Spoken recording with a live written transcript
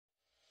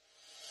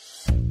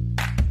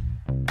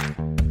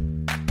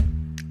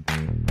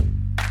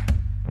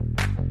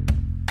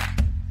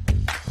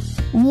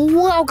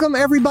Welcome,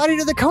 everybody,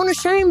 to the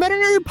COS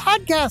Veterinary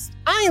Podcast.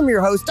 I am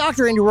your host,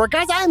 Dr. Andy Rourke.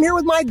 Guys, I am here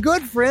with my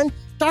good friend,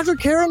 Dr.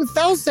 Karen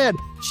Felstead.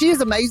 She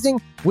is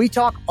amazing. We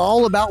talk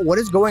all about what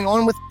is going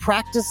on with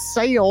practice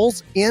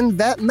sales in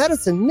vet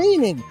medicine,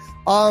 meaning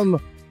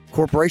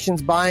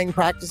corporations buying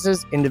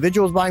practices,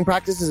 individuals buying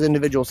practices,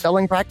 individuals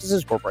selling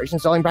practices,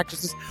 corporations selling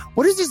practices.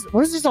 What does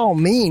this all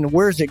mean?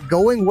 Where is it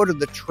going? What are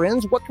the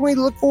trends? What can we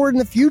look forward in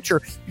the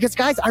future? Because,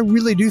 guys, I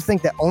really do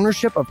think that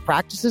ownership of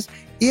practices,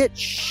 it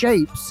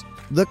shapes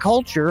the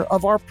culture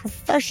of our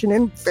profession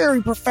in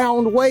very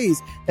profound ways.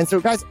 And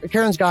so, guys,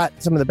 Karen's got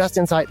some of the best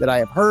insight that I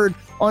have heard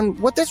on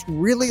what this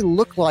really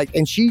looked like.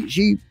 And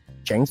she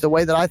changed the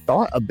way that I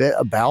thought a bit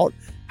about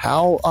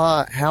how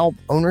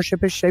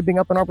ownership is shaping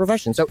up in our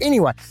profession. So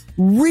anyway,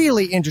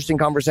 really interesting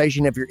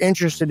conversation. If you're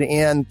interested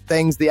in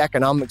things, the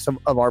economics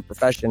of our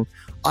profession,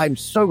 I'm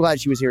so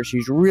glad she was here.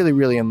 She's really,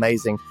 really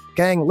amazing.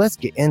 Gang, let's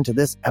get into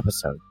this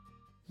episode.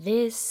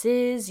 This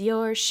is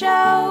your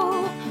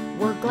show.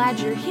 We're glad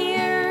you're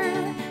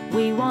here.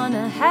 We want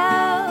to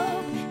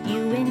help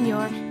you in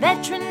your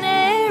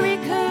veterinary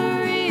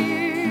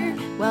career.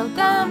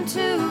 Welcome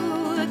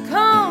to the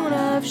Cone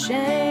of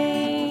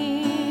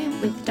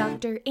Shame with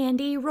Dr.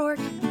 Andy Rourke.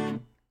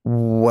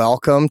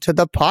 Welcome to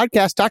the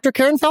podcast, Dr.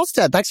 Karen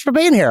Felstead. Thanks for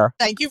being here.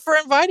 Thank you for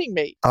inviting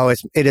me. Oh,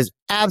 it is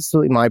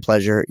absolutely my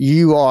pleasure.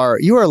 You are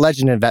a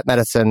legend in vet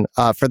medicine.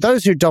 For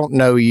those who don't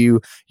know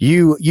you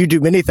do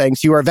many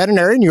things. You are a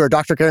veterinarian. You are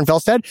Dr. Karen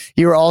Felstead.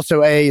 You are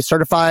also a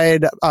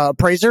certified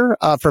appraiser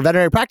for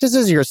veterinary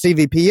practices. You're a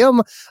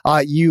CVPM.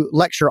 You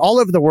lecture all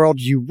over the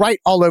world. You write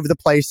all over the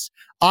place.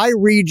 I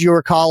read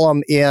your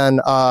column in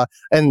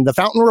the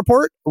Fountain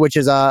Report, which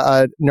is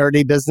a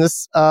nerdy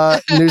business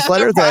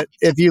newsletter that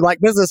if you like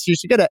business, you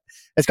should get it.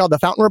 It's called the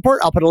Fountain Report.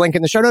 I'll put a link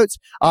in the show notes.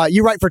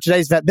 You write for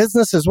Today's Vet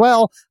Business as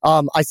well.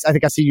 I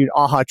think I see you in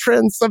AHA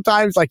Trends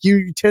sometimes. Like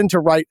you tend to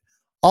write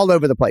all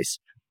over the place.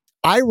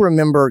 I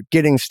remember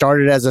getting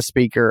started as a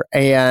speaker,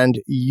 and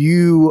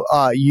you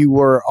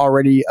were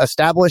already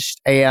established,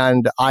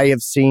 and I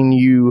have seen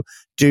you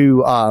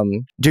do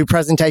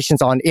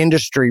presentations on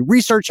industry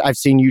research. I've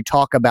seen you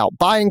talk about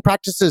buying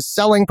practices,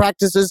 selling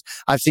practices.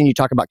 I've seen you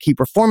talk about key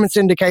performance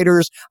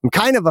indicators. I'm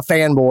kind of a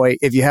fanboy,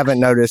 if you haven't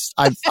noticed.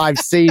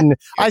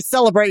 I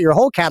celebrate your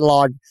whole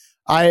catalog.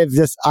 I've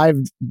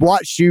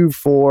watched you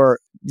for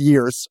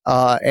years,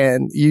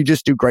 and you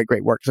just do great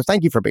work. So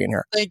thank you for being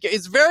here. Thank you.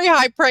 It's very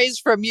high praise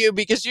from you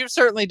because you've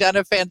certainly done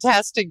a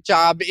fantastic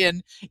job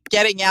in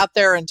getting out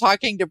there and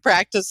talking to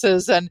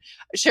practices and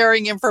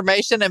sharing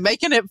information and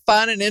making it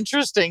fun and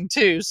interesting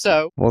too.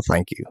 So, well,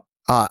 thank you.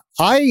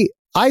 I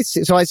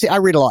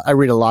read a lot. I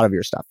read a lot of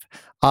your stuff.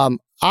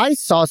 I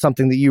saw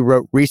something that you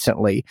wrote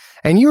recently,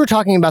 and you were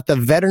talking about the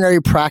veterinary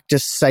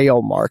practice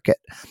sale market.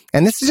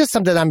 And this is just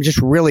something I'm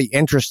just really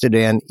interested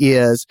in,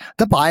 is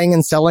the buying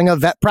and selling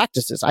of vet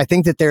practices. I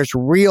think that there's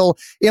real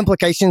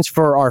implications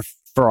for our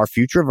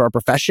future of our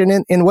profession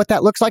and what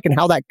that looks like and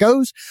how that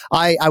goes.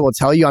 I will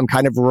tell you, I'm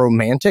kind of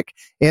romantic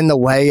in the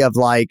way of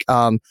like,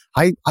 I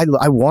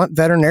want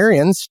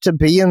veterinarians to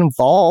be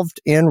involved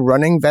in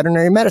running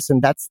veterinary medicine.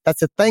 That's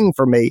a thing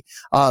for me.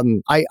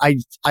 I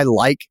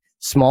like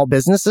small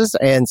businesses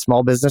and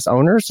small business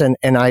owners, and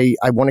I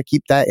want to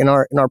keep that in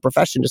our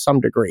profession to some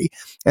degree.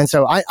 And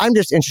so I'm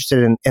just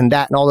interested in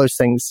that and all those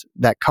things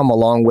that come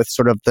along with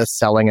sort of the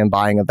selling and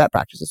buying of vet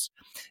practices.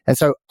 And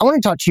so I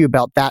want to talk to you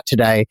about that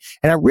today.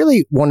 And I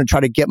really want to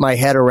try to get my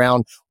head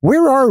around,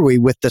 where are we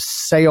with the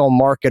sale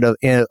market of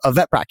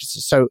vet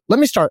practices? So let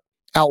me start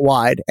out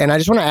wide. And I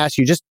just want to ask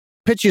you, just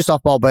pitch you a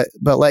softball, but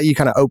let you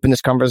kind of open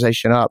this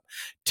conversation up.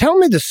 Tell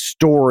me the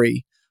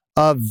story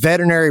of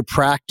veterinary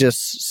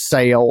practice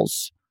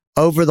sales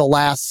over the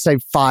last, say,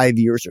 5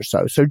 years or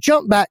so. So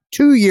jump back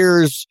 2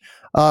 years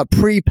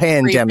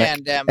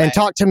pre-pandemic and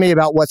talk to me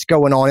about what's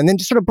going on, and then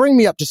just sort of bring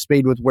me up to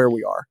speed with where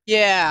we are.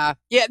 Yeah,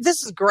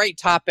 this is a great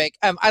topic.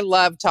 I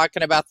love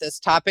talking about this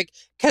topic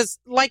because,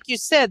 like you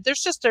said,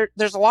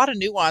 there's a lot of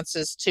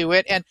nuances to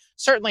it, and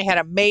certainly had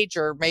a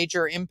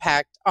major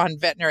impact on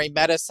veterinary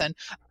medicine.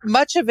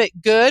 Much of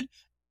it good.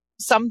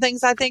 Some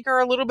things I think are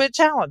a little bit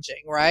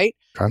challenging, right?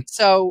 Okay.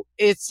 So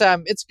it's a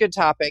good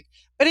topic.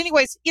 But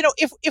anyways,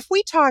 if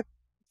we talk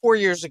 4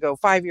 years ago,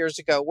 5 years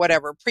ago,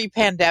 whatever,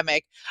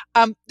 pre-pandemic,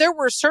 there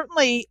were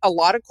certainly a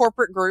lot of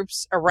corporate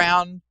groups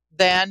around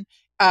then.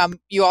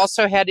 You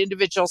also had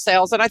individual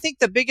sales. And I think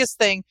the biggest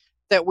thing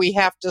that we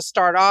have to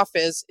start off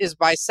is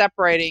by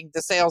separating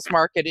the sales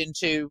market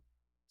into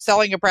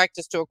selling a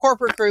practice to a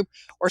corporate group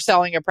or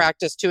selling a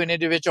practice to an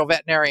individual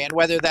veterinarian,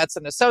 whether that's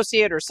an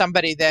associate or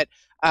somebody that,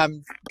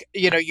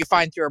 you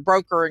find through a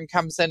broker and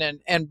comes in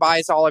and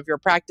buys all of your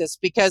practice,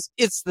 because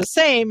it's the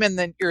same and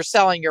then you're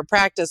selling your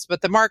practice, but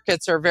the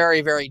markets are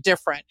very, very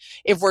different.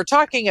 If we're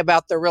talking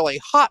about the really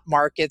hot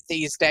market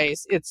these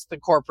days, it's the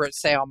corporate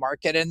sale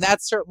market. And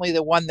that's certainly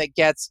the one that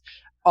gets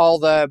all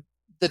the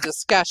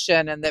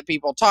discussion and that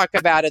people talk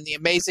about, and the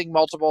amazing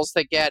multiples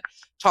that get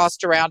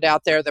tossed around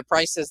out there, the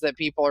prices that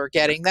people are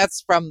getting.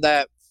 That's from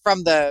the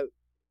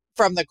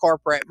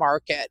corporate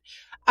market.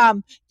 I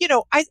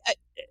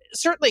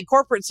certainly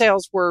corporate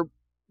sales were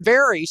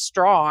very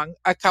strong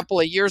a couple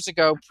of years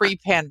ago,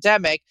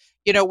 pre-pandemic.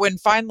 When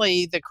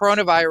finally the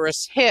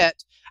coronavirus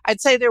hit,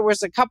 I'd say there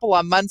was a couple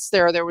of months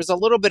there was a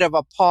little bit of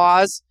a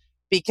pause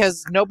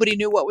because nobody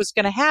knew what was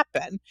going to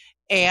happen.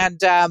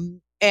 And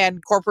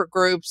corporate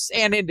groups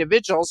and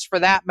individuals, for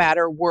that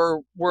matter,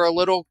 were a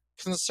little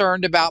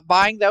concerned about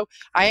buying. Though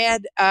I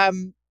had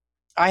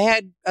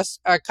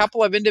a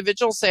couple of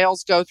individual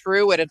sales go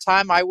through at a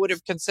time I would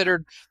have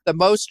considered the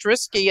most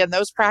risky, and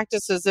those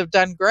practices have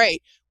done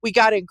great. We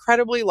got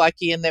incredibly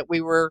lucky in that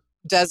we were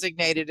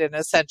designated an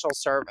essential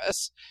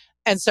service.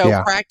 And so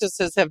Yeah.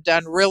 practices have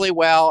done really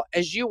well,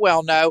 as you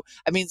well know.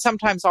 I mean,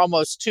 sometimes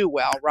almost too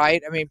well,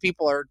 right? I mean,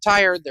 people are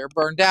tired, they're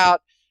burned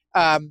out,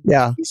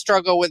 Yeah. you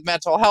struggle with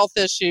mental health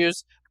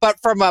issues. But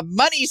from a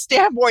money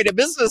standpoint, a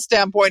business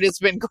standpoint, it's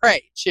been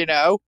great,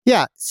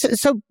 Yeah.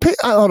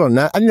 Hold on.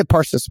 I need to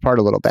parse this apart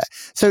a little bit.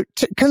 So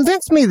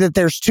convince me that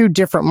there's two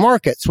different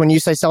markets when you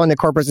say selling to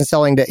corporates and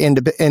selling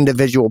to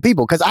individual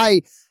people. Because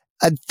I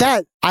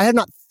had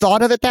not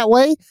thought of it that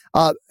way.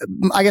 I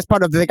guess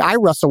part of the thing I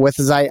wrestle with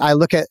is I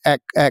look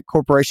at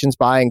corporations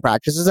buying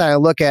practices, and I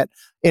look at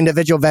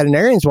individual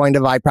veterinarians wanting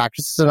to buy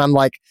practices, and I'm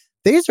like,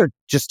 these are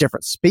just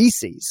different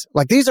species.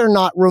 Like, these are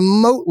not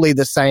remotely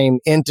the same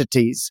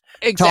entities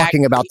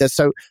talking about this.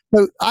 So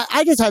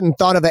I just hadn't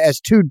thought of it as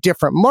two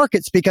different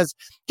markets because,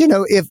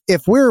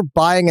 if we're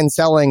buying and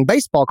selling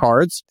baseball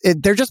cards,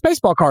 they're just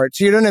baseball cards.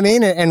 You know what I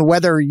mean? And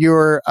whether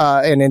you're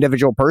an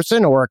individual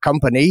person or a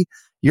company,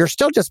 you're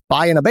still just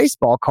buying a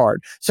baseball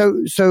card.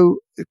 So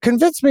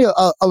convince me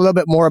a little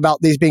bit more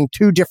about these being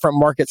two different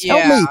markets.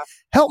 Yeah.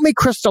 Help me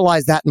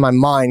crystallize that in my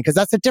mind, because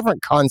that's a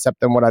different concept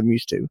than what I'm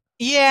used to.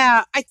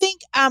 Yeah, I think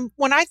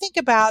when I think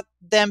about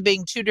them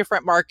being two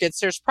different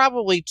markets, there's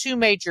probably two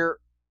major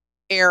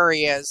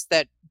areas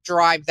that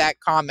drive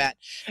that comment.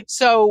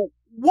 So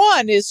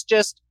one is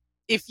just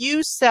if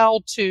you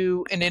sell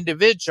to an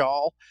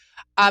individual,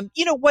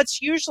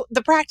 what's usually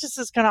the practice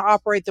is going to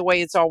operate the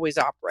way it's always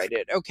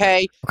operated.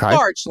 Okay.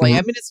 Largely. Mm-hmm.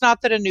 I mean, it's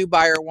not that a new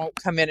buyer won't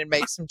come in and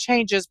make some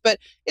changes, but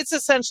it's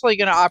essentially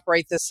going to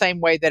operate the same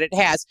way that it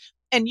has.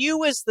 And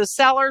you as the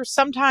seller,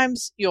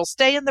 sometimes you'll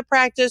stay in the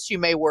practice. You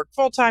may work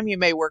full-time. You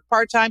may work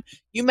part-time.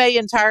 You may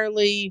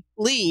entirely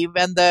leave,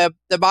 and the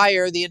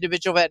buyer, the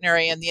individual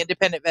veterinarian, the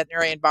independent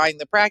veterinarian buying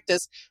the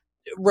practice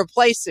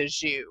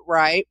replaces you,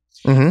 right?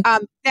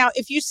 Mm-hmm. Now,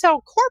 if you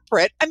sell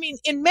corporate, I mean,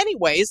 in many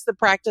ways, the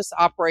practice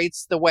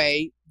operates the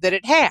way that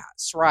it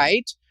has,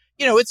 right?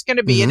 It's going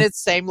to be in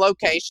its same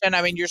location.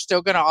 I mean, you're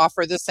still going to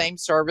offer the same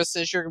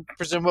services. You're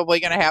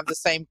presumably going to have the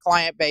same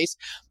client base.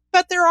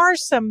 But there are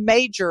some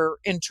major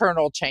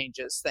internal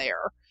changes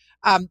there.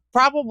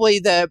 Probably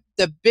the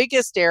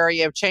biggest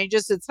area of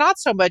changes, it's not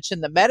so much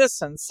in the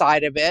medicine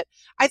side of it.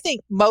 I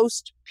think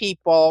most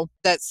people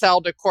that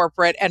sell to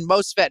corporate and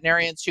most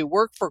veterinarians who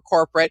work for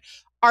corporate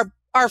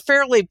are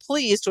fairly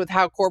pleased with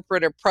how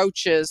corporate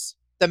approaches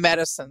the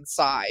medicine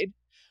side.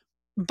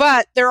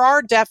 But there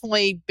are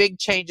definitely big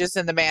changes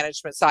in the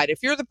management side. If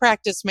you're the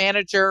practice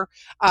manager,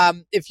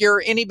 if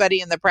you're anybody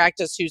in the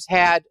practice who's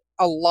had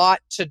a lot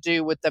to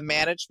do with the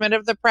management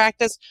of the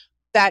practice,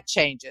 that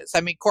changes.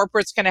 I mean,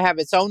 corporate's going to have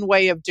its own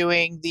way of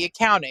doing the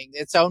accounting,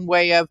 its own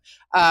way of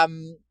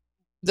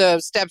the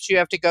steps you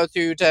have to go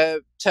through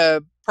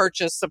to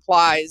purchase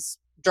supplies,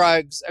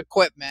 drugs,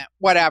 equipment,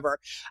 whatever.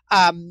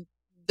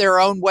 Their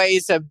own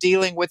ways of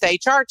dealing with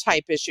HR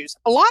type issues.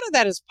 A lot of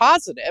that is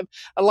positive.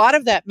 A lot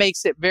of that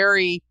makes it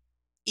very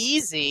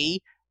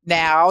easy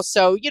now.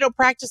 So,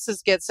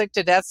 practices get sick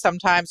to death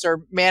sometimes,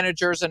 or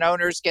managers and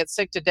owners get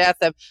sick to death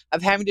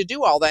of having to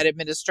do all that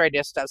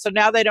administrative stuff. So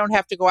now they don't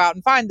have to go out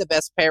and find the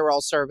best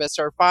payroll service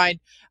or find,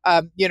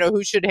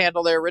 who should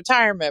handle their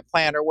retirement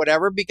plan or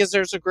whatever, because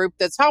there's a group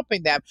that's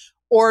helping them.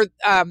 Or,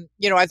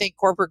 I think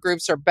corporate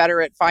groups are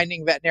better at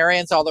finding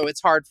veterinarians, although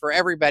it's hard for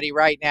everybody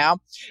right now.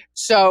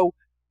 So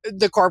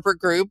the corporate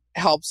group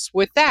helps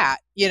with that.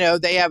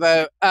 They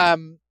have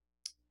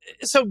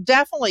so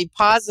definitely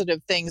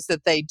positive things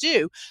that they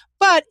do,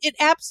 but it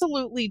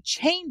absolutely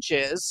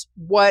changes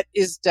what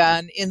is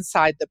done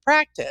inside the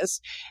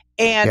practice.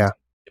 And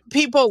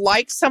people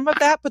like some of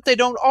that, but they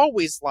don't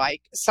always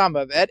like some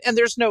of it. And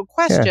there's no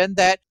question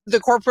that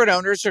the corporate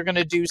owners are going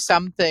to do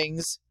some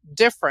things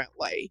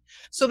differently.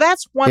 So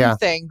that's one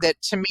thing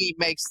that to me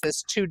makes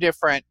this two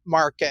different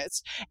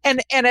markets.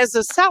 And as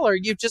a seller,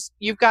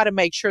 you've got to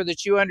make sure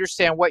that you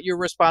understand what your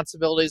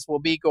responsibilities will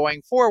be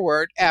going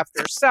forward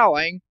after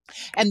selling,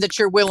 and that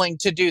you're willing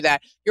to do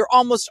that. You're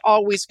almost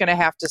always going to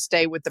have to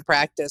stay with the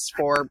practice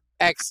for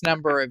X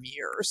number of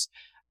years.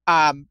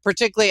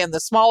 Particularly, and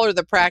the smaller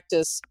the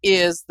practice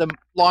is, the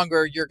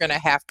longer you're going to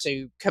have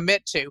to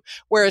commit to.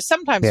 Whereas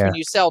sometimes when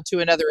you sell to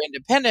another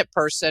independent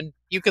person,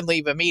 you can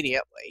leave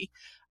immediately.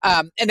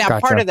 And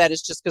now part of that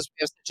is just because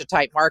we have such a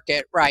tight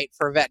market, right,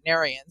 for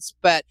veterinarians.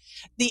 But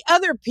the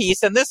other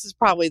piece, and this is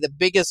probably the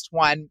biggest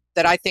one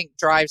that I think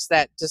drives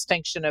that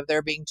distinction of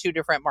there being two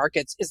different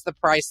markets, is the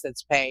price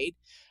that's paid.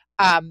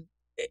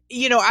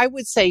 I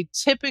would say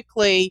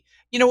typically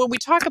when we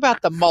talk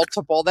about the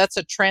multiple, that's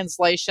a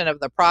translation of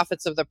the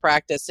profits of the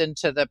practice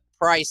into the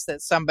price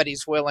that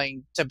somebody's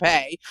willing to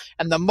pay.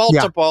 And the Yeah.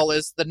 multiple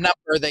is the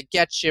number that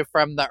gets you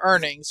from the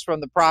earnings, from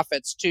the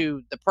profits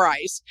to the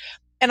price.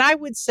 And I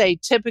would say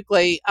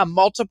typically a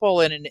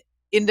multiple in an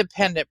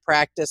independent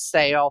practice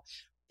sale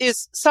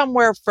is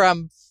somewhere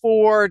from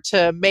 4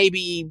 to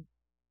maybe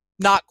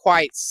not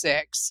quite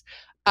 6.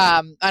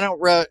 I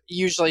don't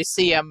usually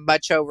see them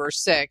much over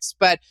 6,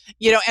 but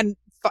and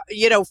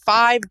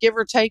 5, give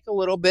or take a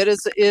little bit,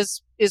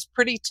 is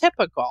pretty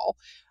typical.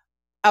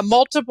 A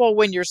multiple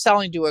when you're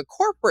selling to a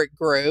corporate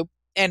group,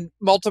 and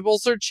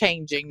multiples are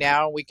changing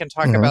now. We can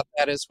talk about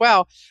that as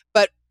well.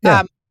 But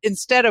Yeah.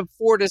 Instead of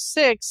 4 to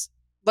 6,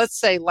 let's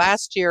say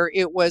last year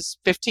it was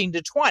 15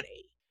 to 20.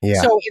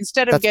 Yeah. So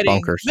instead of That's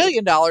getting bonkers.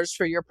 $1 million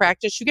for your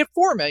practice, you get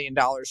 $4 million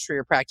for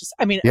your practice.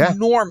 I mean, Yeah.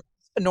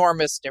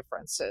 enormous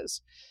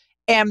differences.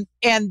 And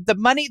the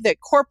money that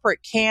corporate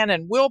can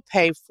and will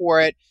pay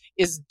for it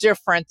is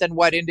different than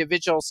what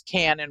individuals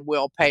can and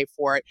will pay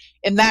for it.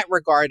 In that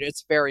regard,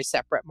 it's very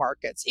separate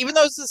markets, even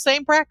though it's the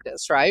same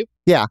practice, right?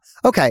 Yeah.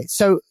 Okay.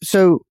 So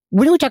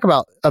when we talk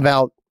about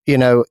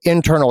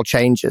internal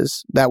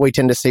changes that we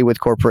tend to see with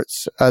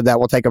corporates that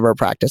will take over a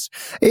practice,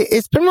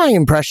 it's been my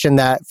impression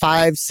that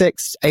 5,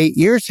 6, 8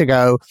 years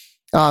ago,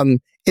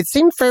 it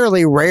seemed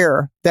fairly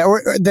rare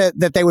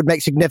that they would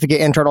make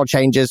significant internal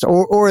changes,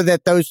 or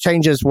that those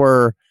changes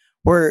were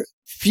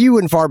few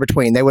and far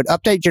between. They would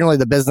update generally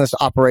the business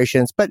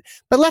operations, but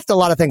left a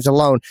lot of things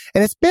alone.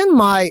 And it's been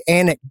my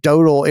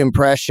anecdotal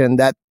impression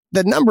that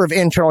the number of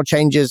internal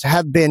changes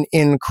have been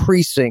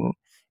increasing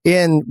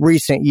in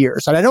recent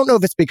years. And I don't know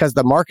if it's because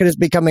the market is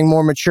becoming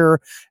more mature.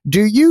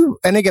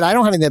 And again, I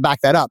don't have anything to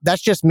back that up.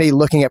 That's just me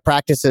looking at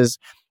practices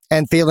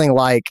and feeling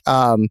like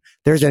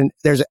there's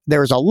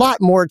a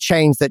lot more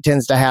change that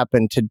tends to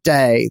happen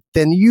today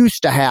than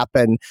used to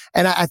happen.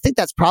 And I think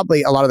that's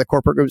probably a lot of the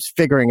corporate groups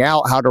figuring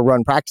out how to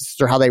run practices,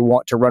 or how they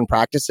want to run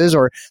practices,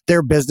 or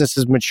their business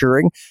is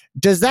maturing.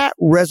 Does that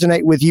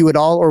resonate with you at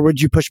all, or would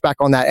you push back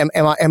on that?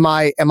 Am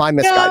I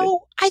misguided?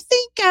 No, I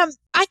think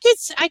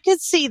I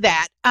could see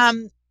that.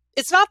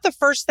 It's not the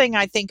first thing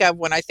I think of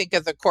when I think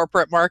of the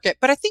corporate market,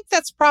 but I think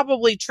that's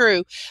probably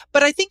true.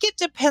 But I think it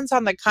depends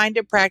on the kind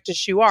of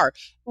practice you are.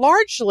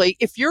 Largely,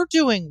 if you're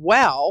doing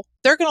well,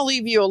 they're going to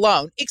leave you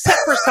alone, except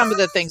for some of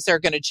the things they're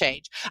going to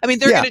change. I mean,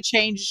 they're going to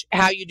change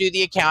how you do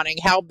the accounting,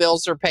 how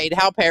bills are paid,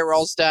 how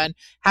payroll's done,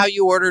 how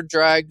you order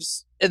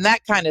drugs, and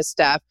that kind of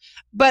stuff.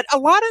 But a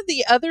lot of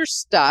the other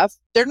stuff,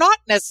 they're not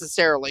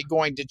necessarily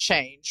going to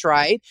change,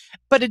 right?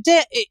 But it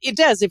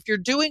does. If you're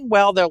doing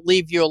well, they'll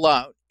leave you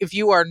alone. If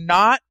you are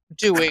not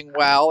doing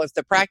well, if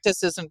the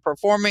practice isn't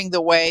performing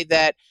the way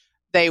that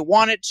they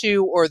want it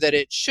to, or that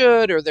it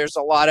should, or there's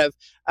a lot of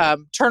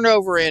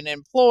turnover in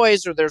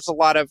employees, or there's a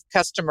lot of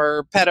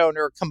customer pet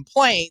owner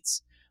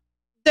complaints,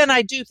 then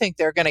I do think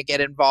they're going to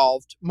get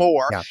involved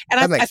more. Yeah,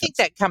 and I think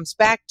that comes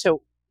back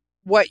to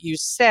what you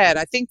said.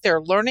 I think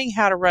they're learning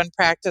how to run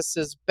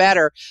practices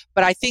better,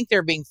 but I think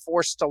they're being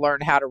forced to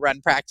learn how to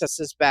run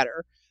practices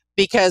better,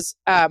 because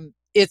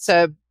it's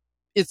a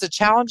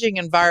challenging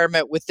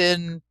environment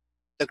within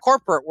the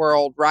corporate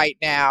world right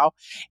now.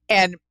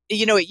 And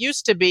it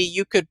used to be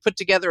you could put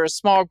together a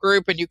small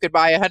group and you could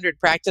buy 100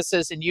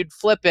 practices and you'd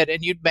flip it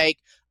and you'd make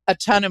a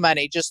ton of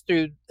money just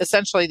through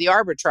essentially the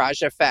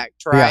arbitrage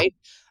effect, right?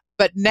 Yeah.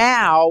 But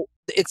now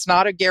it's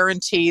not a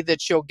guarantee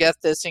that you'll get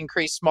this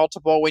increased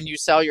multiple when you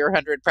sell your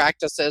 100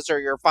 practices or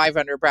your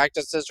 500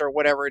 practices or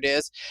whatever it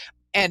is.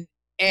 And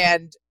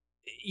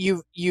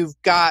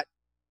you've got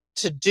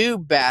to do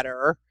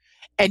better,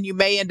 and you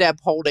may end up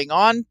holding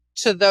on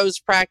to those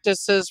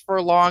practices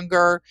for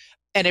longer.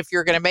 And if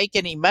you're going to make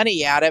any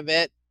money out of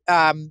it,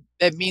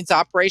 it means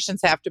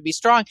operations have to be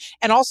strong.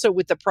 And also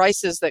with the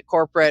prices that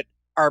corporate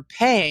are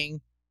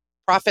paying,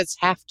 profits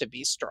have to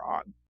be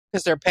strong,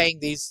 because they're paying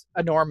these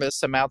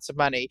enormous amounts of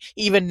money,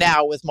 even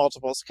now with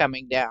multiples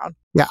coming down.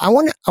 Yeah, I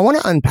want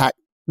to unpack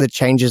the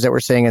changes that we're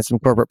seeing in some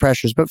corporate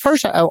pressures. But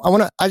first, I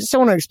want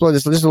to explore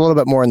this just a little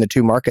bit more in the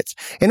two markets.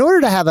 In order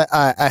to have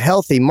a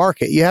healthy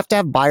market, you have to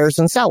have buyers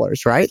and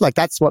sellers, right? Like,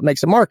 that's what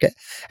makes a market.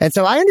 And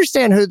so I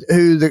understand who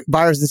the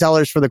buyers and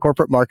sellers for the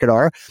corporate market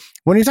are.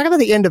 When you talk about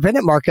the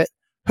independent market,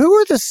 who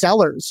are the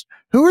sellers?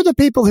 Who are the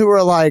people who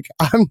are like,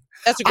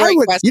 that's a great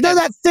question.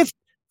 That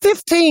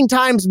 15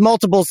 times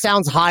multiples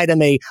sounds high to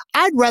me.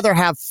 I'd rather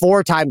have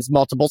 4 times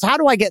multiples. How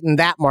do I get in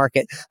that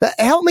market?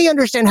 Help me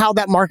understand how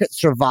that market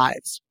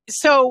survives.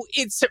 So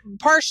it's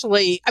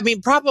partially,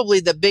 probably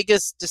the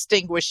biggest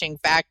distinguishing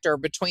factor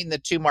between the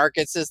two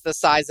markets is the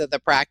size of the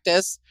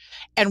practice.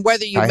 And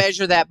whether you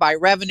measure that by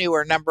revenue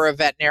or number of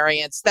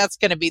veterinarians, that's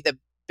going to be the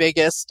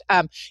biggest.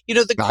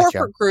 The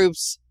corporate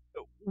groups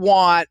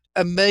want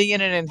 $1.5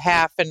 million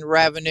in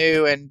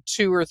revenue and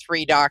 2 or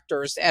 3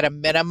 doctors at a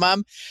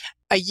minimum.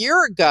 A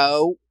year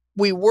ago,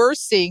 we were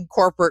seeing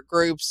corporate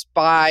groups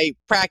buy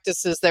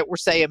practices that were,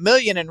 say, $1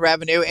 million in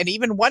revenue, and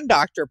even 1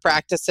 doctor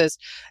practices.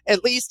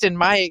 At least in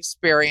my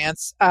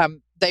experience,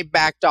 they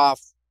backed off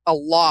a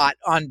lot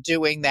on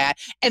doing that.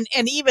 And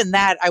even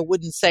that, I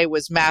wouldn't say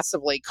was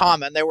massively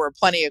common. There were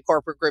plenty of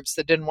corporate groups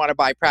that didn't want to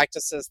buy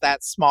practices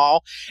that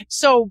small.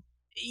 So,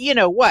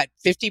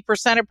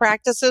 50% of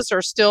practices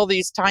are still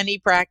these tiny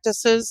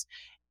practices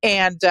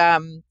and,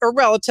 or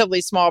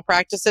relatively small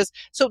practices.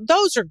 So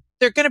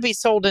they're going to be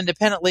sold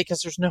independently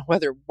because there's no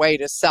other way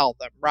to sell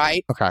them.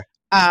 Right. Okay.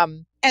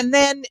 And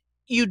then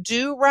you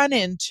do run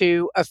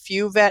into a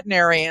few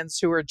veterinarians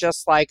who are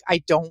just like, I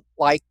don't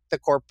like the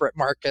corporate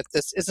market.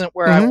 This isn't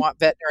where I want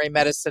veterinary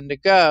medicine to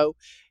go.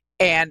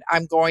 And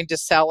I'm going to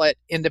sell it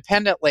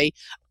independently.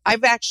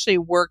 I've actually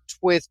worked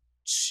with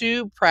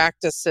 2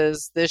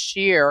 practices this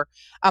year.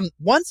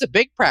 One's a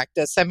big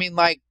practice. I mean,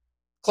 like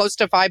close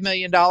to $5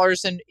 million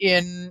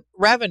in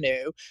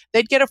revenue.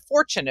 They'd get a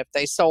fortune if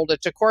they sold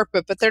it to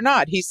corporate, but they're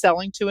not. He's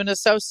selling to an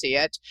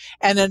associate.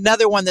 And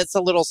another one that's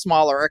a little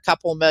smaller, a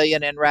couple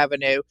million in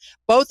revenue.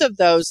 Both of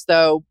those,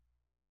 though,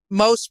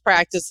 most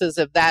practices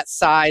of that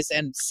size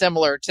and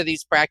similar to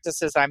these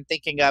practices I'm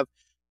thinking of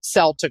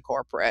sell to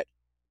corporate.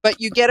 But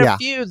you get a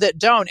few that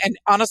don't. And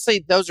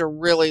honestly, those are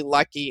really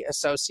lucky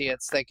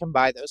associates that can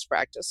buy those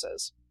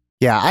practices.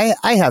 Yeah,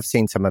 I have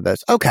seen some of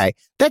those. Okay,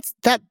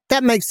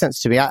 that makes sense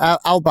to me.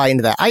 I'll buy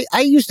into that.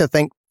 I used to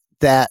think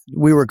that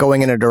we were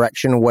going in a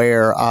direction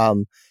where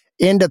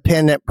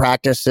independent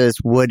practices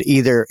would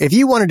either, if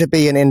you wanted to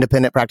be an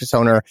independent practice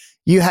owner,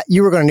 you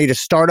were going to need a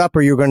startup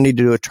or you were going to need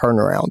to do a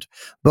turnaround.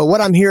 But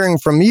what I'm hearing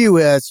from you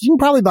is you can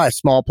probably buy a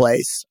small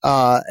place,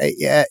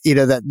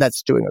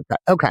 that's doing okay.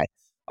 Okay.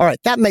 All right.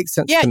 That makes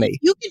sense to me.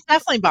 You can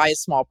definitely buy a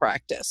small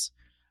practice.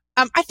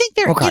 I think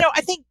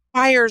I think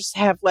buyers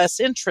have less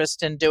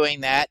interest in doing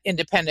that,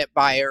 independent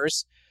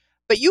buyers,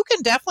 but you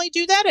can definitely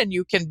do that and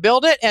you can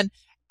build it. And,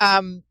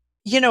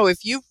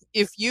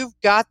 if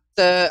you've got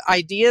the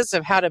ideas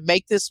of how to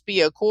make this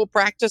be a cool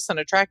practice and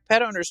attract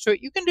pet owners to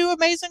it, you can do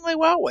amazingly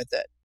well with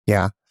it.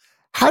 Yeah.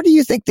 How do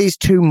you think these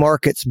two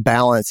markets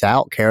balance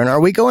out, Karen?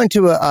 Are we going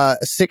to a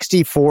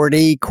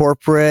 60-40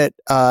 corporate,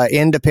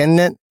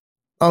 independent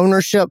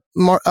ownership,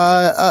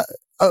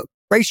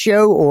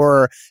 ratio,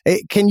 or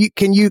can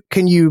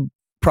you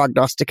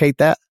prognosticate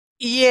that?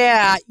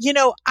 Yeah.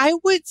 I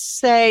would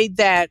say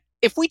that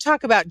if we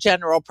talk about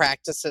general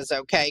practices,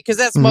 okay, because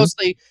that's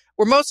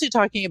we're mostly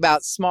talking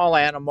about small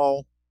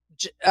animal,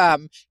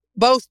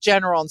 both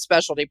general and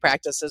specialty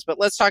practices, but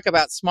let's talk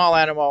about small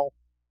animal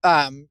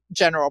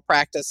general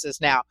practices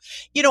now.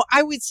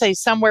 I would say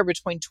somewhere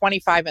between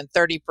 25 and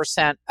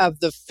 30% of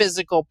the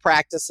physical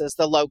practices,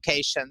 the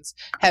locations,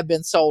 have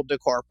been sold to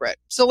corporate.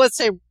 So let's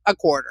say a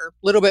quarter,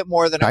 a little bit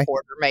more than a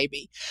quarter,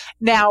 maybe.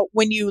 Now,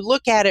 when you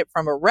look at it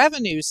from a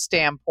revenue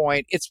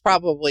standpoint, it's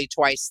probably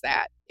twice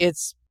that.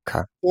 It's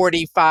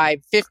 45,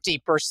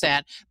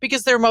 50%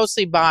 because they're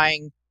mostly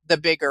buying the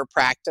bigger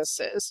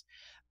practices.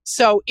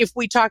 So if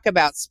we talk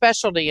about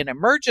specialty and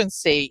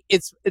emergency,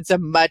 it's a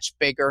much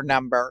bigger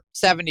number.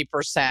 70%,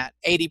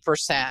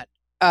 80%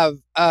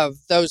 of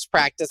those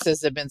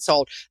practices have been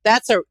sold.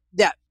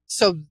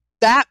 So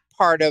that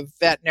part of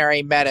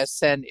veterinary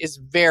medicine is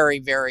very,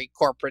 very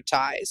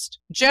corporatized.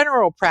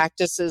 General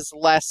practice is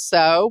less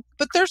so,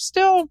 but there's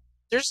still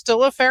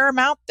a fair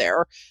amount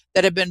there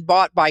that have been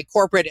bought by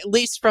corporate, at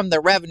least from the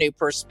revenue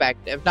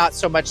perspective, not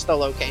so much the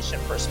location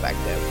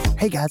perspective.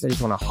 Hey guys, I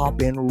just want to hop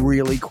in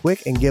really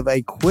quick and give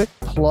a quick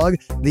plug.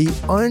 The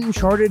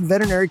Uncharted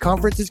Veterinary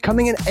Conference is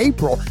coming in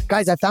April.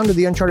 Guys, I founded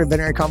the Uncharted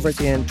Veterinary Conference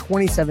in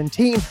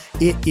 2017.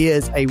 It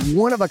is a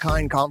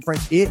one-of-a-kind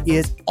conference. It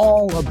is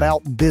all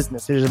about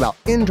business. It is about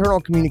internal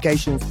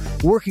communications,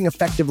 working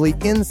effectively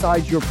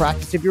inside your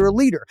practice. If you're a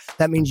leader,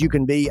 that means you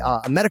can be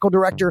a medical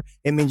director.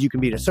 It means you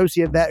can be an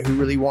associate vet who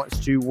really wants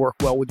to work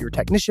well with your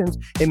technicians.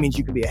 It means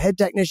you can be a head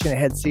technician, a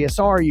head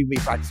CSR. You can be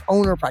a practice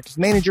owner, practice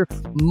manager,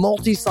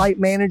 multi-site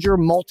manager,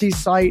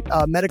 multi-site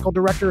medical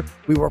director.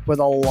 We work with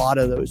a lot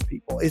of those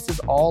people. This is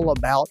all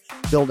about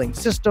building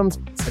systems,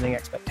 setting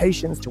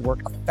expectations to work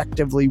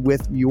effectively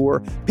with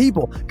your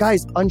people.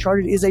 Guys,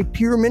 Uncharted is a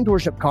peer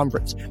mentorship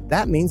conference.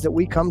 That means that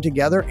we come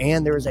together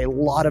and there is a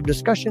lot of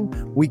discussion.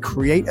 We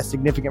create a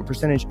significant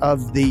percentage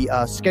of the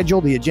schedule,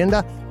 the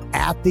agenda,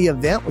 at the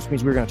event, which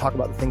means we're going to talk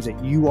about the things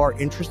that you are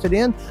interested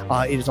in.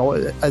 It is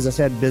always, as I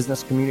said,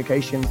 business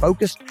communication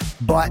focused,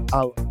 but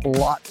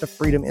lots of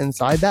freedom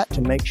inside that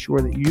to make sure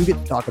that you get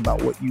to talk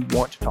about what you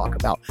want to talk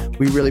about.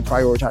 We really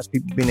prioritize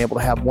people being able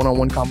to have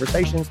one-on-one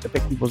conversations, to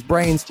pick people's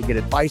brains, to get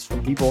advice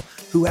from people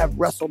who have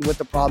wrestled with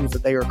the problems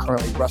that they are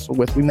currently wrestled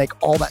with. We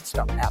make all that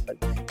stuff happen.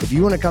 If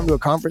you want to come to a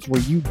conference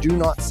where you do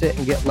not sit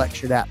and get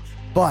lectured at,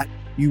 but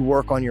you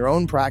work on your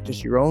own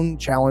practice, your own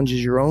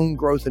challenges, your own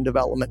growth and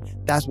development,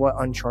 that's what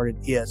Uncharted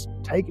is.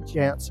 Take a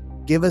chance.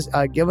 Give us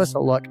a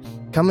look.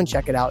 Come and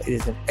check it out. It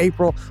is in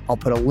April. I'll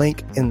put a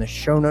link in the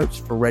show notes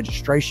for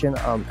registration.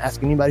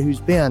 Ask anybody who's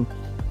been.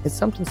 It's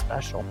something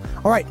special.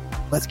 All right,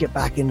 let's get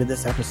back into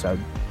this episode.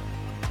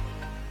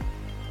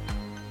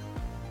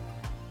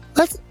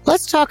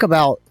 Let's talk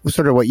about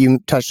sort of what you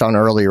touched on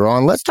earlier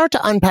on, let's start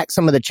to unpack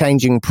some of the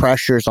changing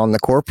pressures on the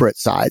corporate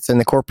sides and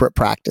the corporate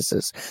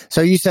practices.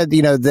 So you said,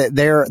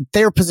 that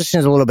their position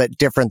is a little bit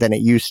different than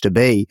it used to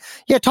be.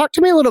 Yeah, talk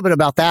to me a little bit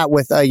about that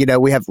with,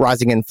 we have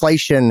rising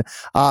inflation.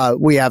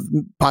 We have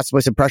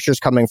possibly some pressures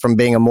coming from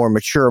being a more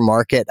mature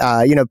market.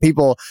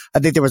 People, I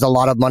think there was a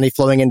lot of money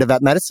flowing into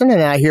vet medicine,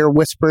 and I hear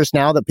whispers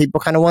now that people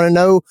kind of want to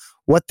know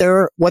what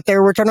their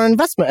return on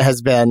investment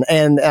has been.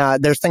 And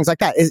there's things like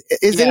that.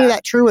 Is any of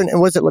that true? And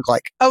what does it look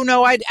like? Oh,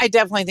 no, I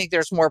definitely think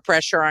there's more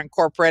pressure on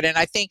corporate. And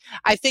I think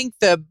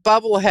the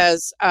bubble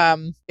has,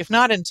 if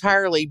not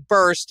entirely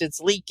burst, it's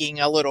leaking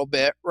a little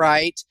bit,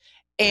 right?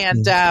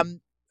 And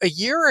a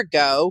year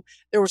ago,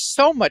 there was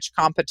so much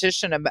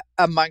competition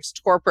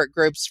amongst corporate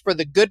groups for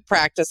the good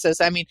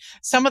practices. I mean,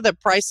 some of the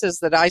prices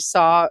that I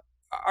saw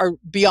are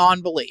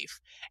beyond belief.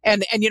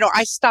 And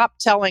I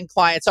stopped telling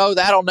clients, oh,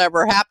 that'll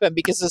never happen,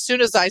 because as soon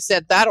as I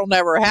said that'll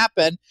never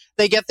happen,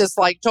 they get this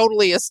like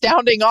totally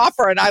astounding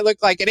offer and I look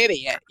like an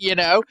idiot,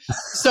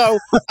 So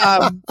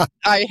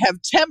I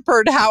have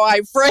tempered how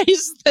I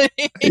phrase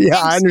things. Yeah,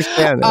 I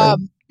understand.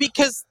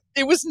 Because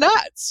it was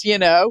nuts,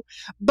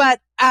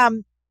 But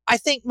I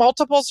think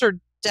multiples are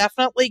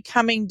definitely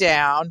coming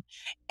down.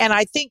 And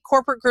I think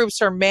corporate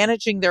groups are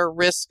managing their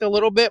risk a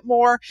little bit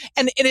more.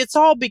 And it's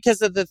all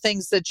because of the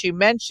things that you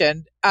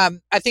mentioned.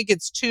 I think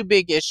it's two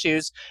big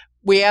issues.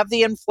 We have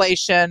the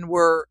inflation.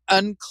 We're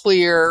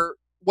unclear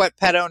what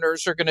pet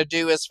owners are going to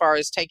do as far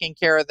as taking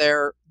care of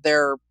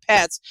their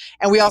pets.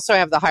 And we also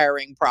have the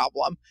hiring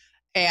problem.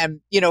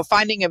 And,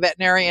 finding a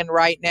veterinarian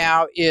right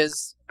now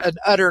is an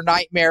utter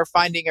nightmare.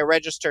 Finding a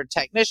registered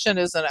technician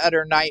is an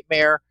utter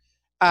nightmare.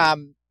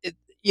 And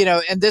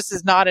this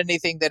is not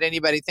anything that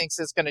anybody thinks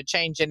is going to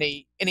change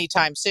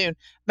anytime soon.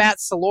 Matt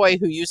Saloy,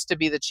 who used to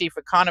be the chief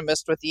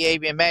economist with the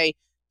AVMA,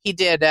 he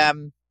did a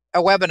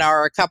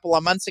webinar a couple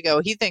of months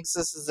ago. He thinks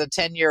this is a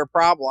 10-year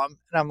problem.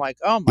 And I'm like,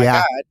 oh my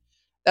God,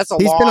 that's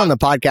He's been on the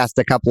podcast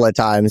a couple of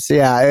times.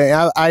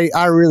 Yeah,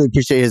 I really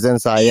appreciate his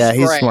insight.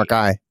 He's a smart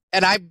guy.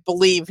 And I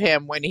believe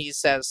him when he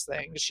says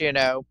things,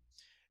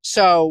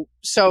 So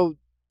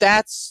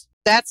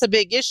that's a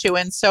big issue.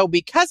 And so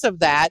because of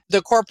that,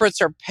 the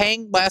corporates are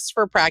paying less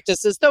for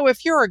practices, though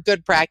if you're a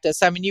good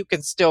practice, I mean, you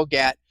can still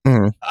get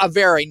a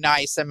very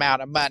nice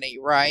amount of money,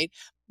 right?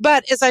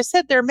 But as I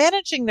said, they're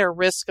managing their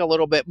risk a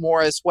little bit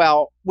more as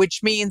well,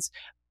 which means,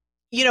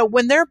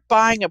 when they're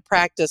buying a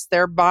practice,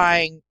 they're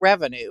buying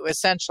revenue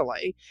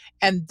essentially,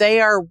 and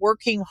they are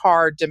working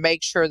hard to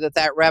make sure that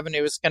that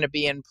revenue is going to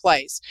be in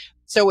place.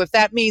 So if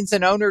that means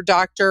an owner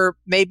doctor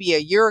maybe a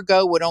year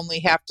ago would only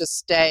have to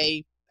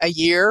stay a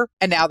year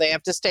and now they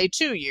have to stay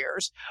 2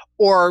 years,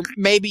 or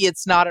maybe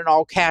it's not an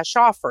all cash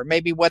offer.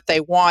 Maybe what they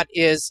want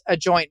is a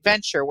joint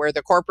venture where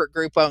the corporate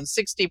group owns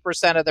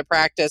 60% of the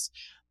practice.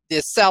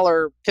 The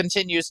seller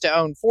continues to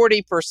own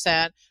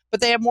 40%,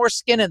 but they have more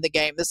skin in the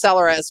game. The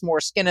seller has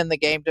more skin in the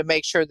game to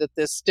make sure that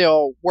this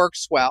still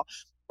works well.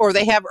 Or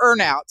they have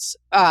earnouts,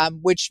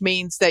 which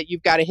means that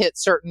you've got to hit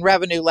certain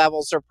revenue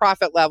levels or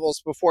profit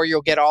levels before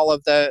you'll get all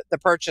of the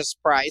purchase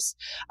price.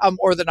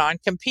 Or the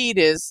non-compete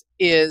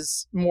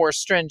is more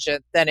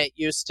stringent than it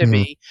used to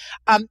be.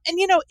 And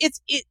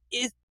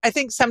I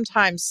think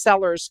sometimes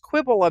sellers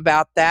quibble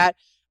about that,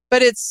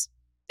 but it's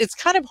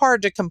kind of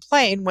hard to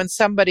complain when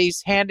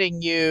somebody's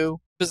handing you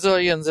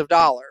bazillions of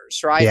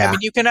dollars, right? Yeah. I mean,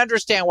 you can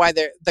understand why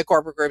the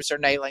corporate groups are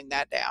nailing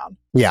that down.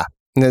 Yeah.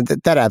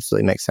 That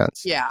absolutely makes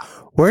sense. Yeah.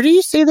 Where do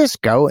you see this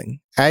going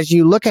as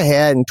you look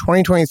ahead in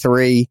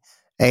 2023?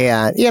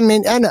 And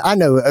I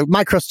know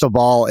my crystal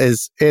ball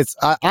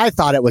I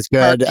thought it was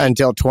good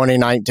until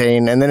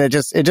 2019, and then it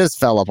just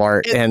fell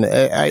apart.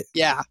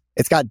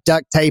 It's got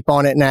duct tape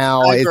on it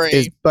now. I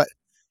agree.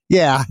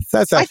 I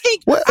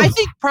think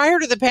prior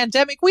to the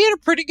pandemic, we had a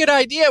pretty good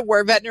idea of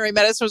where veterinary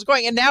medicine was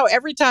going. And now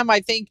every time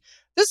I think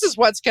this is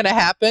what's going to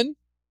happen,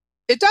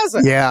 it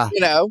doesn't. Yeah.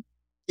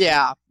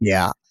 Yeah.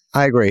 Yeah.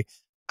 I agree.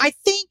 I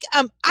think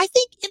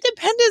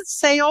independent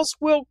sales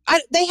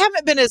they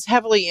haven't been as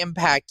heavily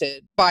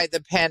impacted by the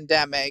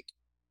pandemic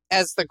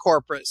as the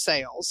corporate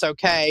sales.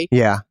 Okay.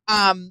 Yeah.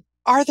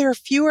 Are there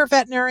fewer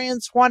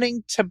veterinarians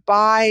wanting to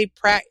buy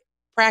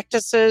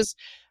practices?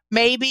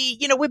 Maybe,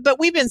 but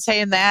we've been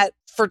saying that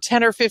for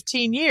 10 or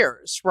 15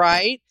 years,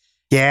 right?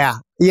 Yeah.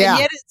 And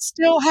yet it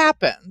still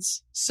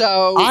happens.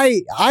 So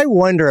I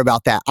wonder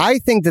about that. I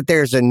think that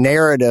there's a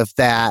narrative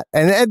that,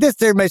 and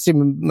there may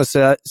seem a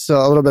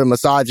little bit of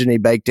misogyny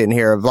baked in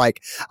here of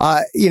like,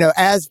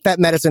 as vet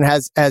medicine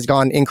has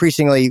gone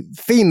increasingly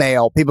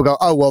female, people go,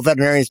 oh, well,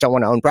 veterinarians don't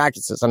want to own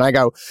practices. And I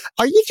go,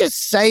 are you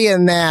just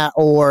saying that,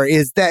 or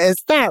is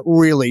that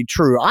really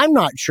true? I'm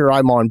not sure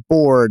I'm on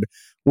board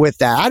with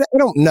that. I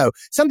don't know.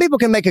 Some people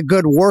can make a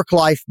good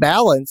work-life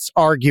balance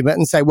argument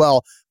and say,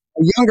 well,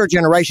 a younger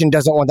generation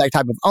doesn't want that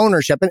type of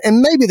ownership.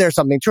 And maybe there's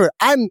something true.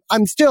 I'm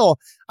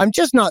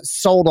just not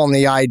sold on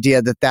the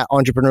idea that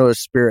entrepreneurial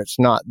spirit's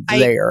not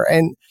there.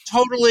 And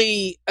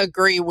totally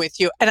agree with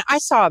you. And I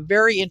saw a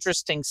very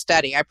interesting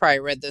study. I probably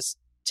read this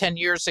 10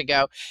 years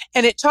ago.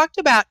 And it talked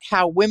about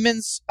how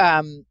women's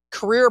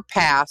career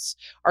paths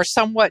are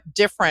somewhat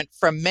different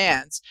from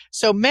men's.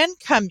 So men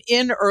come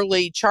in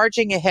early,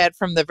 charging ahead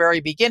from the very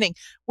beginning.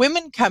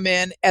 Women come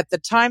in at the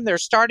time they're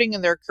starting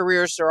in their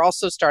careers. They're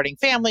also starting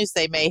families.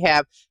 They may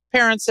have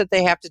parents that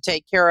they have to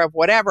take care of,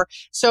 whatever.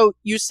 So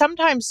you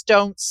sometimes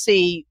don't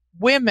see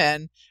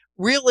women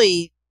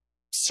really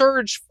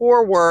surge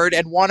forward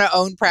and want to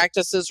own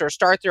practices or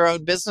start their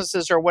own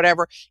businesses or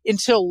whatever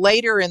until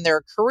later in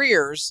their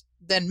careers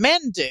than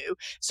men do.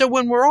 So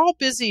when we're all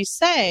busy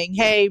saying,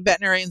 hey,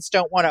 veterinarians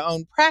don't want to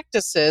own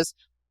practices,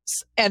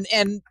 and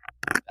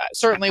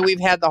certainly we've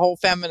had the whole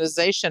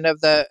feminization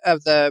of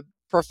the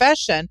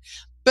profession,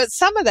 but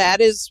some of that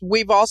is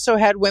we've also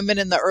had women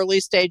in the early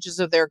stages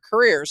of their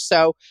careers.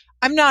 So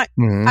I'm not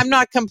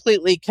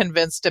completely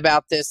convinced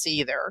about this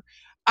either.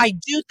 I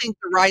do think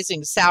the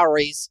rising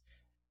salaries,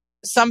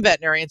 some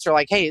veterinarians are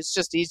like, hey, it's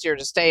just easier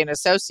to stay an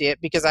associate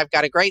because I've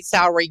got a great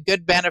salary,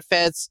 good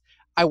benefits.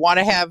 I want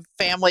to have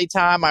family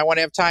time. I want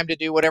to have time to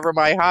do whatever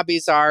my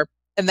hobbies are.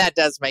 And that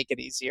does make it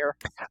easier.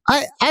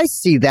 I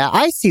see that.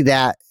 I see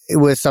that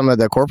with some of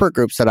the corporate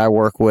groups that I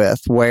work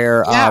with,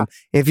 where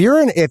if you're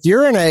in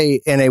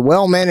a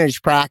well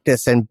managed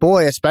practice, and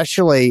boy,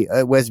 especially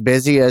as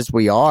busy as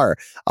we are,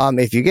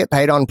 if you get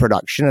paid on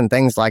production and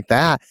things like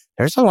that,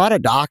 there's a lot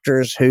of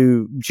doctors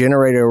who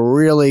generate a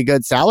really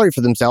good salary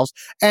for themselves,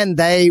 and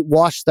they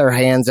wash their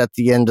hands at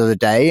the end of the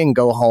day and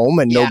go home,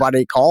 and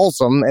nobody calls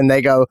them, and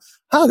they go,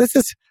 "Oh, this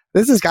is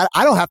got.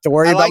 I don't have to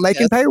worry about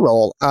making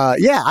payroll." I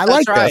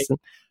like this.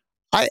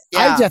 I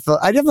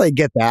definitely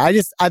get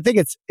that. I think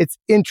it's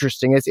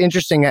interesting. It's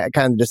interesting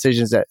kind of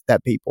decisions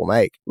that people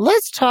make.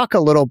 Let's talk a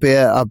little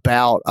bit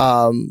about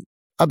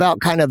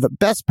kind of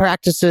best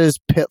practices,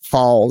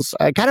 pitfalls,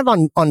 kind of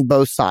on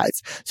both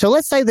sides. So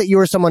let's say that you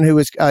are someone who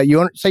is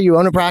you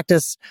own a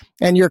practice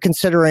and you're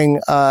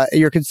considering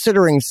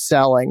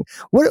selling.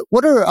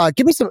 What are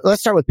give me some?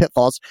 Let's start with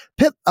pitfalls.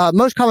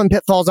 Most common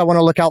pitfalls I want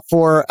to look out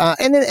for,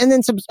 and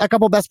then a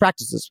couple best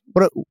practices.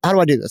 How do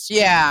I do this?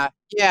 Yeah.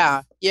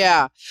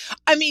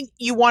 I mean,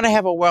 you want to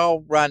have a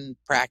well-run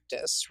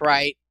practice,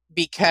 right?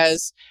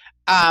 Because,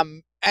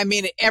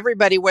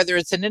 everybody, whether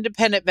it's an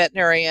independent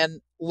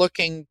veterinarian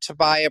looking to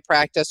buy a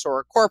practice or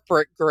a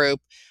corporate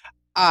group,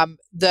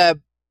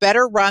 the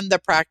better run the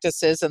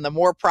practice is and the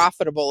more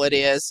profitable it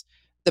is,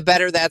 the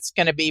better that's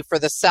going to be for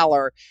the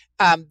seller.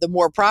 The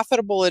more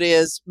profitable it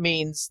is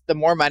means the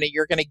more money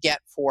you're going to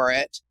get for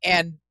it.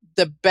 And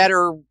the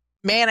better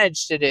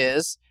managed it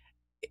is,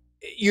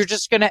 you're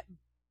just going to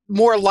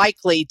more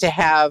likely to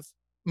have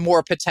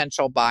more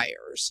potential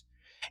buyers.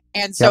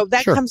 And so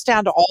that comes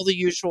down to all the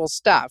usual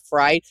stuff,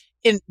 right?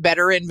 In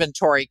better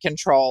inventory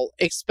control,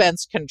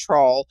 expense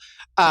control,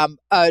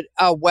 a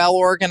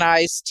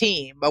well-organized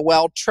team, a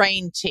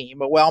well-trained team,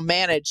 a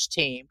well-managed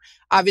team.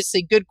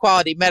 Obviously, good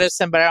quality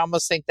medicine, but I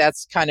almost think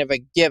that's kind of a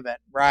given,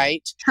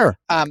 right? Sure.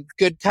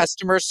 Good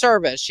customer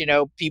service.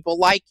 People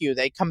like you.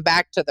 They come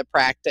back to the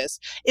practice.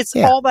 It's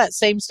all that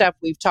same stuff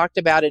we've talked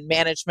about in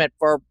management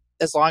for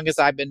as long as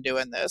I've been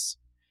doing this.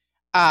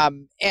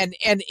 And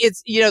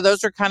it's,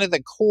 those are kind of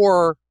the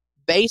core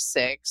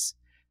basics,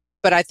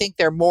 but I think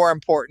they're more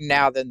important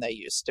now than they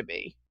used to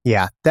be.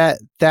 Yeah, that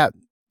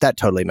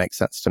totally makes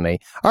sense to me.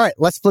 All right,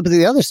 let's flip it to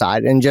the other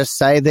side and just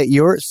say that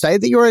you're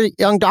a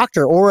young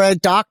doctor or a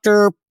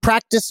doctor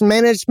practice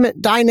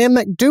management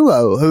dynamic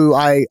duo who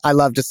I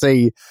love to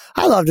see.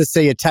 I love to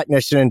see a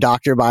technician and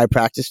doctor buy a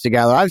practice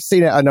together. I've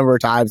seen it a number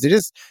of times. It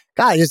just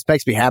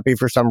makes me happy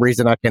for some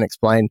reason I can't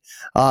explain.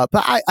 But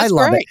I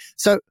love it.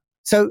 So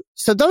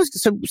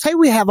say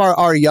we have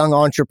our young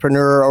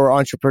entrepreneur or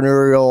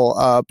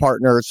entrepreneurial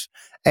partners,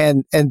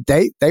 and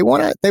they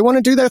want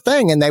to do their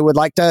thing, and they'd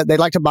like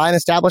to buy an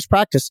established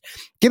practice.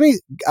 Give me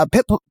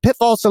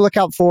pitfalls to look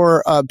out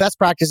for, best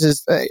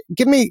practices.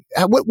 Give me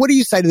what do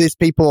you say to these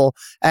people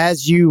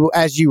as you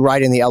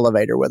ride in the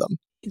elevator with them?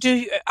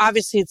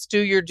 Obviously it's do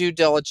your due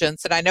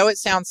diligence, and I know it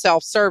sounds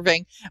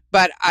self-serving,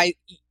 but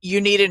you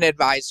need an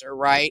advisor,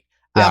 right?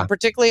 Yeah.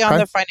 Particularly on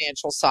the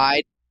financial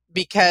side.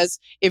 Because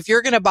if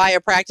you're going to buy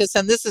a practice,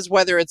 and this is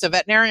whether it's a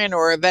veterinarian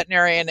or a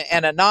veterinarian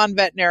and a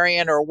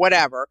non-veterinarian or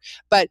whatever,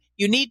 but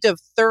you need to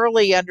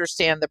thoroughly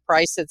understand the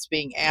price that's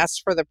being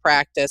asked for the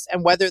practice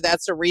and whether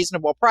that's a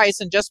reasonable price.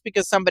 And just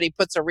because somebody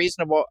puts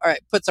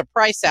a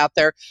price out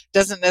there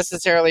doesn't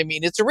necessarily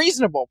mean it's a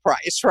reasonable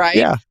price, right?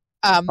 Yeah.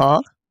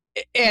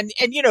 And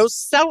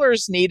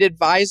sellers need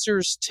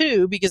advisors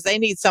too, because they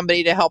need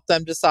somebody to help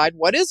them decide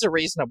what is a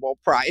reasonable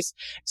price.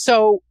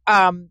 So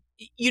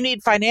you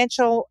need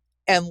financial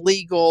and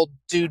legal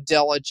due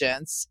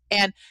diligence.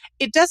 And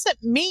it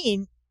doesn't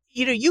mean,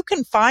 you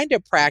can find a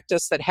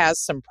practice that has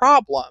some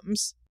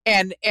problems,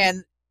 and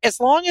as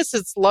long as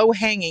it's low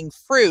hanging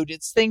fruit,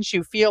 it's things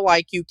you feel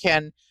like you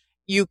can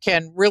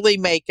really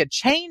make a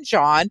change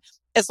on,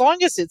 as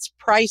long as it's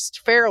priced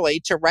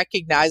fairly to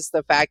recognize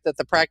the fact that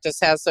the practice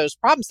has those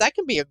problems, that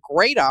can be a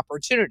great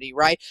opportunity,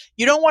 right?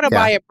 You don't want to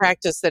buy a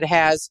practice that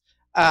has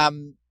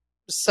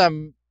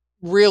some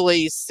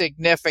really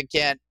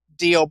significant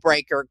deal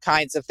breaker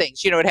kinds of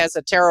things. It has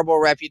a terrible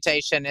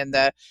reputation in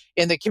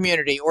the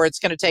community, or it's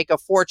going to take a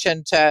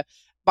fortune to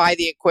buy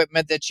the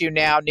equipment that you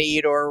now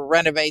need or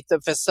renovate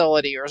the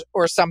facility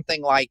or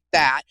something like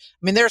that. I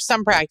mean, there are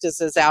some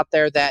practices out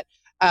there that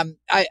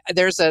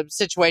there's a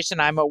situation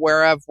I'm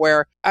aware of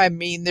where,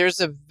 there's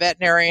a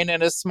veterinarian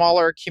in a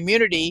smaller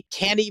community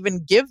can't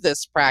even give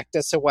this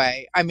practice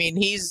away. I mean,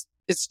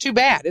 it's too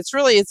bad.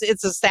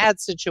 It's a sad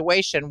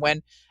situation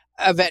when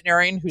a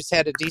veterinarian who's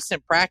had a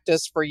decent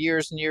practice for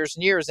years and years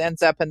and years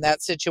ends up in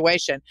that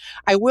situation.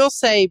 I will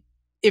say,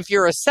 if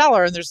you're a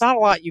seller, and there's not a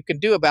lot you can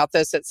do about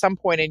this at some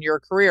point in your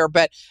career,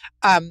 but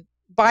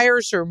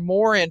buyers are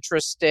more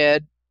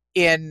interested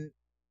in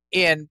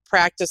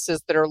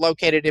practices that are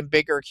located in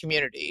bigger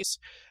communities.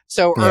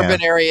 So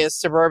urban areas,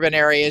 suburban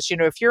areas.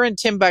 If you're in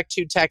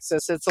Timbuktu,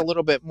 Texas, it's a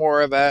little bit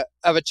more of a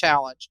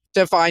challenge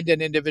to find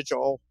an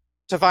individual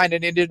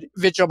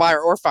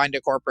buyer or find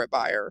a corporate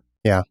buyer.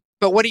 Yeah.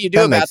 But what do you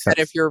do about that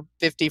if you're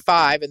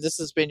 55 and this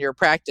has been your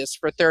practice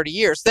for 30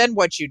 years? Then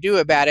what you do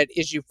about it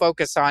is you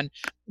focus on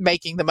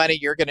making the money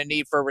you're going to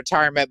need for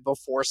retirement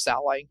before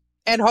selling.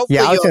 And hopefully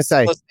you'll real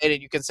estate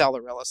and you can sell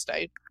the real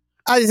estate.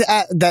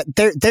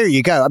 There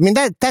you go. I mean,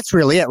 that's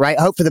really it, right?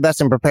 Hope for the best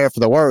and prepare for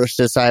the worst.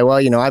 To say, well,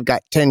 I've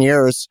got 10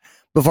 years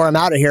before I'm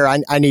out of here.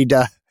 I need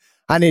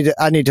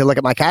to look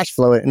at my cash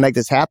flow and make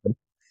this happen.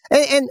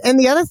 And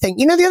the other thing,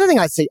 the other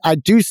thing I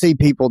do see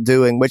people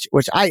doing,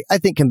 which I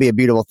think can be a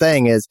beautiful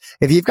thing, is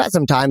if you've got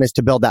some time, is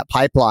to build that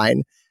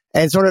pipeline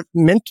and sort of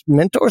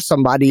mentor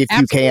somebody if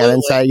Absolutely. you can,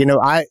 and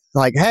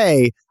say,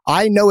 hey,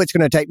 I know it's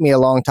going to take me a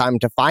long time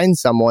to find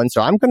someone,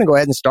 so I'm going to go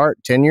ahead and start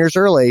 10 years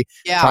early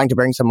trying to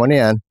bring someone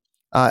in.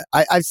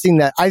 I've seen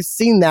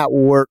that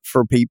work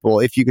for people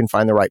if you can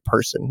find the right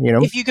person,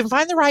 If you can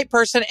find the right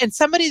person and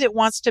somebody that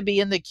wants to be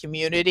in the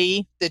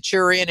community that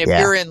you're in, if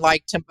you're in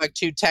like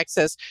Timbuktu,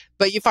 Texas,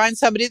 but you find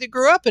somebody that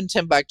grew up in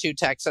Timbuktu,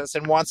 Texas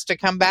and wants to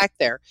come back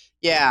there.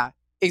 Yeah,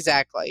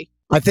 exactly.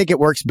 I think it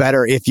works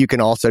better if you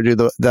can also do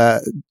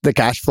the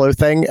cash flow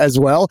thing as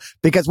well,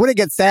 because when it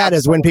gets sad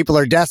is when people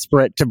are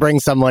desperate to bring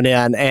someone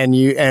in and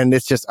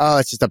it's just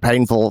a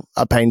painful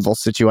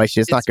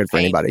situation. It's not good for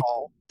anybody.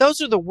 Those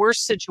are the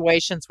worst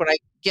situations when I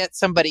get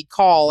somebody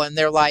call and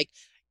they're like,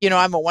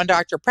 I'm a one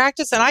doctor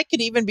practice and I could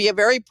even be a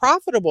very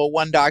profitable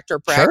one doctor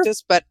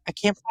practice, but I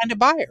can't find a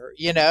buyer,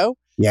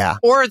 Yeah.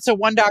 Or it's a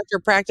one doctor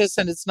practice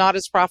and it's not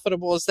as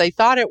profitable as they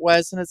thought it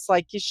was. And it's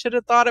like, you should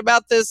have thought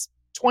about this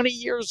 20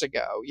 years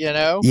ago,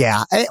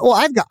 Yeah. Well,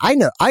 I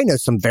know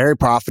some very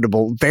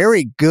profitable,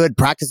 very good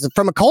practices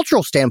from a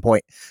cultural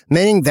standpoint,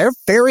 meaning they're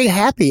very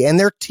happy and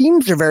their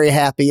teams are very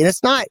happy. And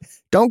it's not,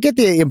 don't get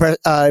the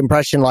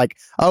impression like,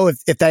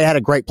 if they had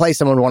a great place,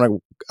 someone would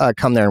want to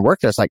come there and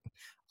work there. It's like,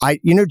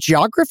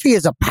 geography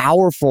is a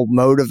powerful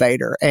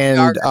motivator,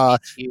 and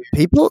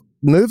people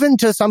moving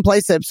to some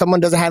place that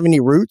someone doesn't have any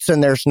roots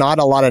and there's not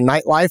a lot of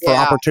nightlife or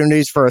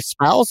opportunities for a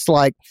spouse,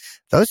 like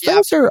those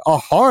things are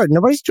hard.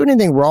 Nobody's doing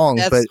anything wrong,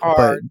 but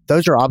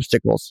those are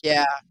obstacles.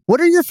 Yeah. What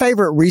are your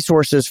favorite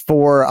resources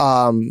for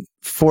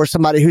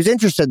somebody who's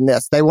interested in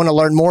this? They want to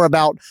learn more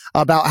about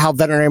how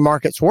veterinary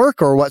markets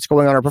work or what's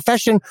going on in our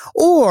profession,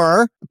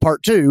 or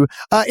part two,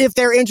 if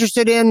they're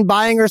interested in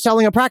buying or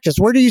selling a practice,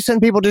 where do you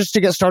send people just to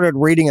get started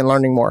reading and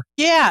learning more?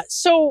 Yeah.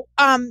 So,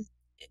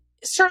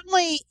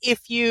 certainly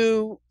if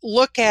you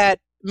look at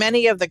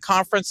many of the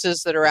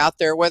conferences that are out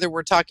there, whether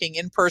we're talking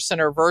in person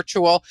or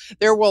virtual,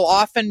 there will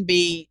often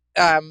be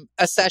a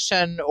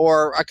session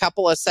or a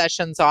couple of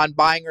sessions on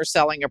buying or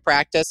selling a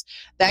practice.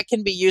 That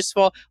can be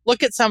useful.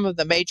 Look at some of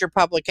the major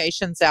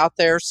publications out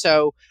there.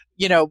 So,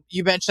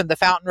 you mentioned the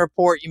Fountain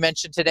Report, you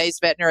mentioned Today's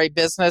Veterinary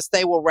Business.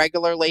 They will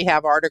regularly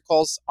have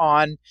articles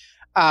on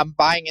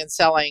buying and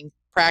selling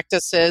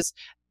practices.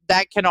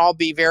 That can all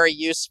be very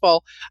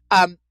useful.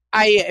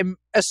 And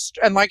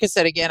like I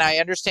said, again, I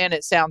understand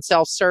it sounds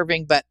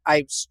self-serving, but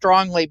I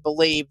strongly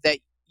believe that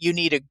you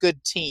need a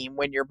good team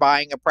when you're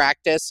buying a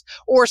practice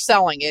or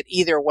selling it,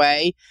 either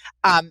way.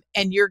 And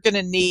you're going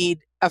to need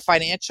a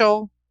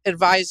financial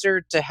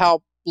advisor to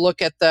help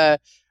look at the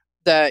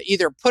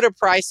either put a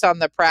price on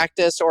the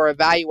practice or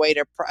evaluate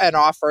an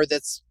offer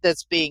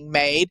that's being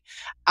made.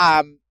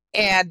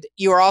 And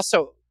you're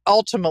also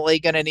ultimately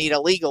going to need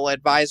a legal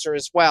advisor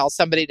as well,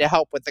 somebody to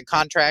help with the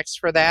contracts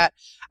for that.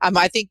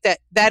 I think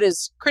that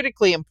is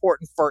critically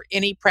important for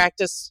any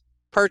practice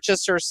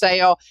purchase or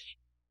sale,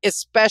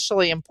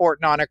 especially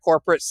important on a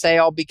corporate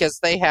sale, because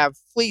they have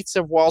fleets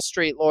of Wall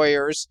Street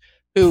lawyers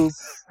who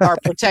are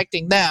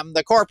protecting them,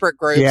 the corporate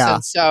groups. Yeah.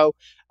 And so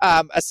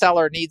a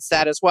seller needs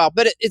that as well.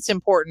 But it's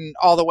important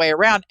all the way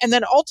around. And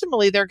then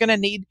ultimately, they're going to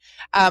need,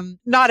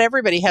 not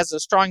everybody has a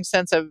strong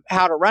sense of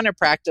how to run a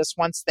practice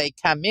once they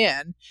come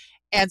in.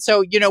 And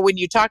so, when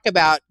you talk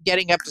about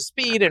getting up to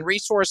speed and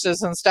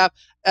resources and stuff,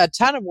 a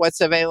ton of what's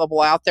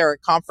available out there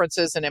at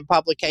conferences and in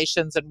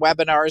publications and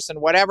webinars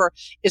and whatever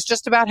is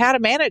just about how to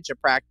manage a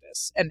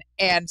practice.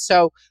 And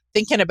so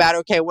thinking about,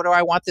 okay, what do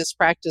I want this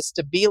practice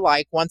to be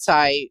like once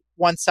I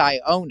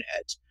own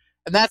it?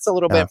 And that's a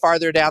little bit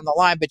farther down the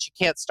line, but you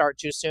can't start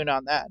too soon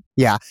on that.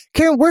 Yeah.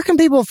 Karen, where can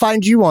people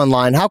find you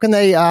online? How can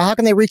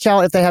they reach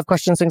out if they have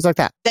questions, things like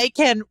that? They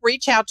can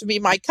reach out to me.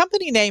 My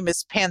company name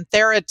is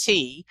Panthera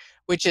T,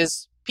 which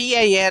is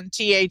Pantherat.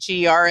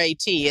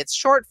 It's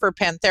short for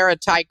Panthera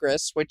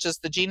tigris, which is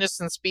the genus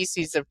and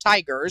species of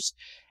tigers.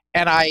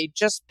 And I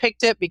just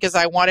picked it because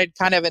I wanted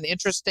kind of an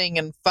interesting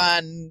and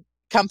fun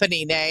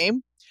company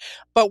name.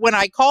 But when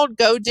I called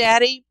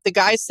GoDaddy, the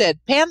guy said,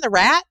 Pan the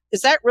Rat? Is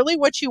that really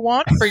what you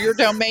want for your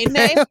domain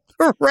name? So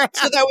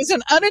that was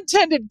an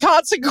unintended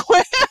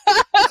consequence.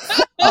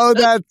 Oh,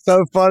 that's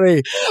so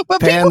funny. But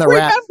Pan people the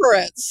Rat.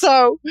 remember it.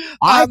 So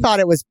I thought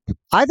it was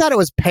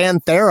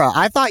Panthera.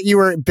 I thought you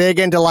were big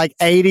into like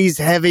 80s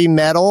heavy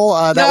metal.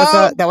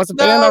 That was a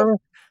band.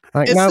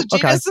 Like, it's no? the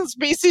genus and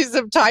species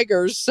of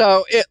tigers.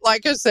 So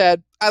like I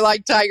said, I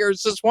like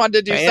tigers. Just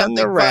wanted to do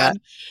something fun.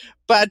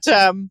 But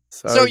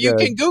so you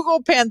can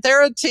Google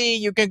Panthera T.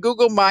 You can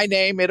Google my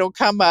name. It'll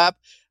come up.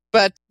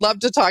 But love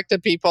to talk to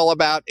people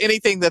about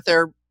anything that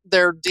they're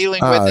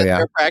dealing with in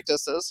their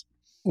practices.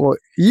 Well,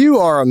 you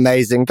are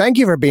amazing. Thank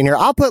you for being here.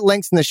 I'll put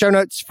links in the show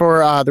notes for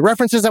the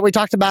references that we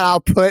talked about.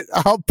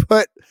 I'll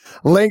put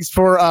links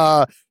for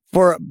Pan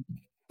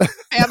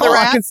the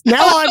Rat.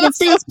 Now all I can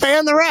see is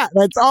Pan the Rat.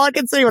 That's all I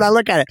can see when I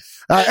look at it.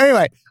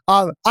 Anyway,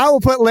 I will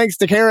put links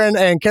to Karen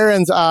and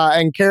Karen's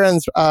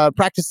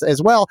practice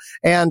as well.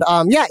 And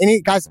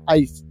guys,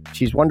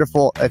 she's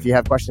wonderful. If you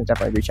have questions,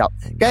 definitely reach out.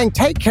 Gang,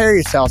 take care of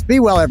yourselves. Be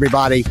well,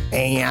 everybody.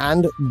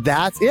 And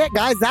that's it,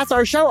 guys. That's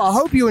our show. I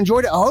hope you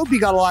enjoyed it. I hope you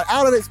got a lot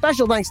out of it.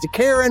 Special thanks to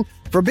Karen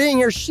for being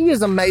here. She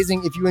is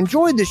amazing. If you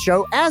enjoyed the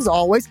show, as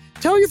always,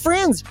 tell your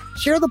friends,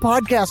 share the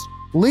podcast.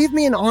 Leave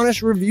me an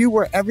honest review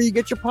wherever you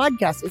get your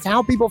podcast. It's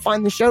how people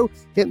find the show.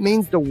 It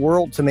means the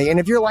world to me. And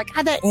if you're like,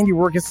 that Andy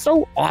work is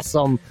so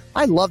awesome,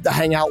 I'd love to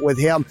hang out with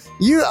him.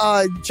 You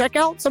check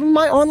out some of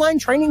my online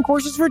training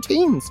courses for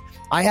teams.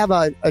 I have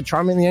a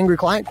Charming the Angry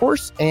Client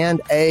course and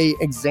a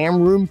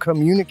exam room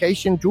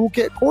communication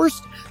toolkit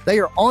course. They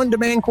are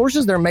on-demand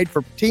courses. They're made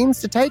for teams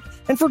to take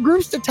and for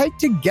groups to take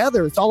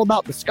together. It's all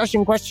about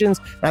discussion questions.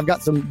 And I've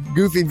got some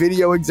goofy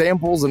video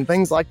examples and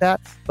things like that.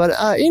 But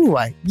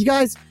anyway, you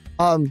guys,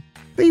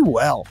 be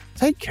well.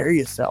 Take care of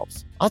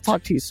yourselves. I'll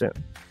talk to you soon.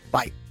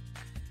 Bye.